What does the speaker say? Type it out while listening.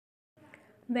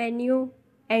When you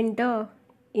enter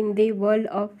in the world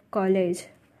of college,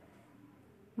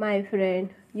 my friend,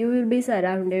 you will be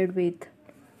surrounded with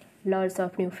lots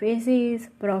of new faces,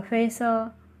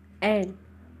 professor, and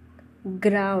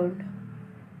ground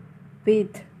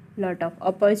with lot of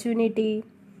opportunity,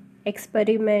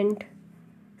 experiment,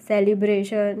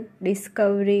 celebration,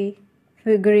 discovery,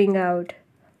 figuring out,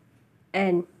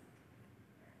 and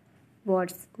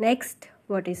what's next,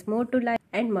 what is more to life,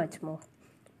 and much more.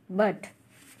 But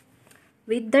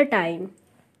with the time,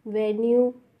 when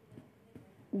you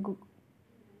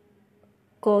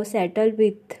go settle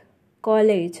with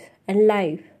college and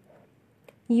life,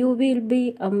 you will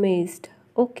be amazed.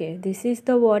 Okay, this is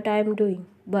the what I am doing,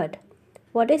 but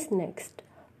what is next?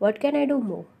 What can I do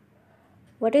more?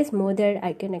 What is more that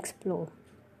I can explore?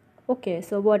 Okay,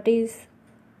 so what is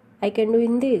I can do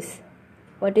in this?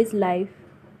 What is life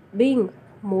being?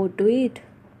 More to it?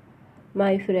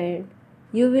 My friend,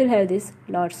 you will have this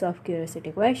lots of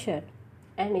curiosity question,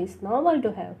 and it's normal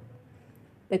to have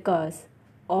because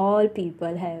all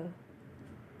people have.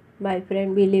 My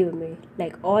friend, believe me,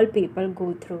 like all people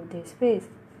go through this phase.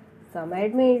 Some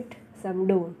admit, some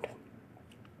don't.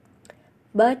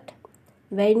 But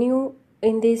when you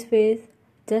in this phase,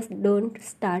 just don't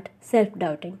start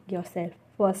self-doubting yourself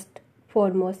first,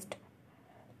 foremost.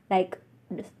 Like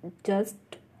just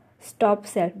stop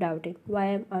self-doubting. Why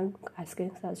am I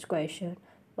asking such question?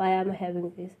 Why am I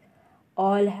having this?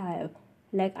 All have.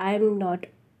 Like I am not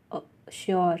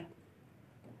sure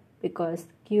because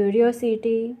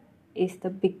curiosity is the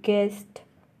biggest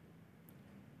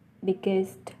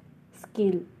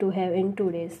skill to have in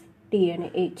today's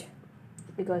DNA age.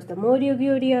 Because the more you're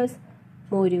curious,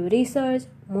 more you research,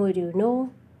 more you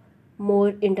know, more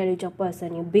intelligent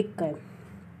person you become.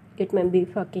 It may be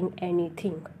fucking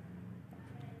anything.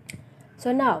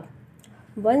 So now,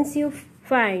 once you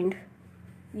find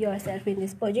yourself in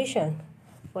this position,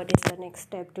 what is the next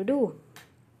step to do?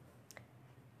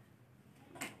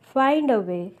 Find a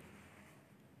way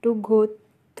to go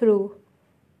through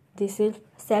this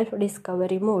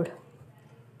self-discovery mode.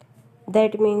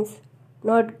 That means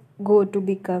not go to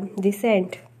become the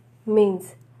saint.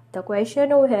 Means the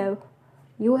question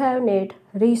you have need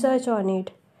research on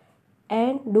it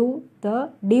and do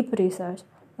the deep research,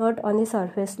 not on the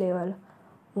surface level.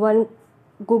 One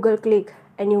Google click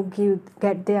and you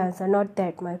get the answer. Not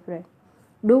that, my friend.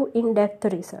 Do in-depth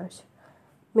research.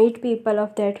 Meet people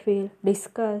of that field.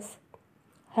 Discuss.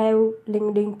 Have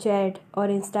LinkedIn chat or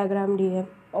Instagram DM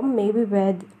or maybe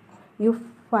where you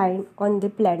find on the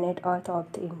planet Earth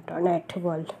of the internet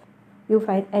world. You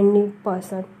find any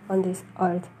person on this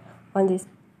earth, on this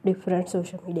different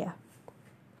social media.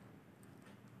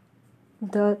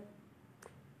 The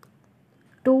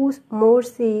two more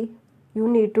C you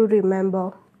need to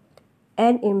remember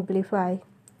and amplify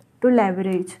to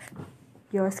leverage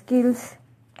your skills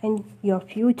and your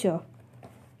future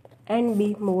and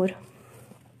be more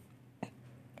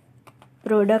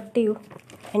productive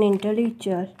and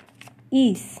intellectual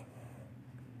is.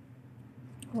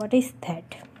 What is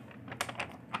that?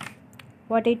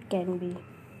 What it can be?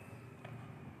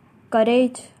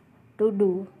 Courage to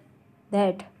do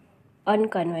that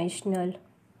unconventional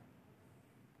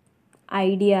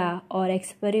idea or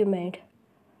experiment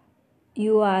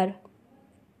you are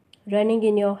running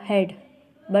in your head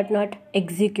but not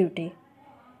executing,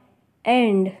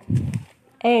 and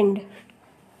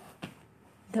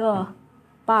the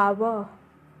power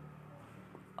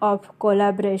of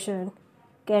collaboration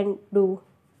can do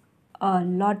a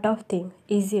lot of things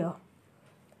easier.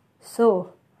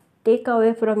 So take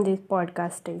away from this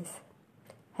podcast is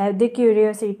have the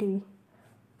curiosity,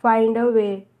 find a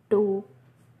way to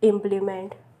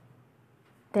implement,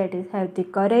 that is have the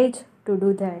courage to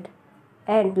do that,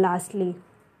 and lastly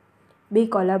be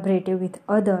collaborative with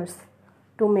others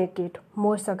to make it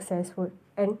more successful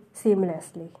and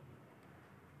seamlessly.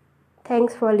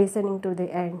 Thanks for listening to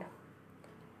the end.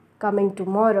 Coming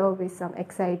tomorrow with some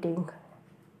exciting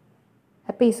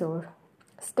episode.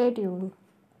 Stay tuned.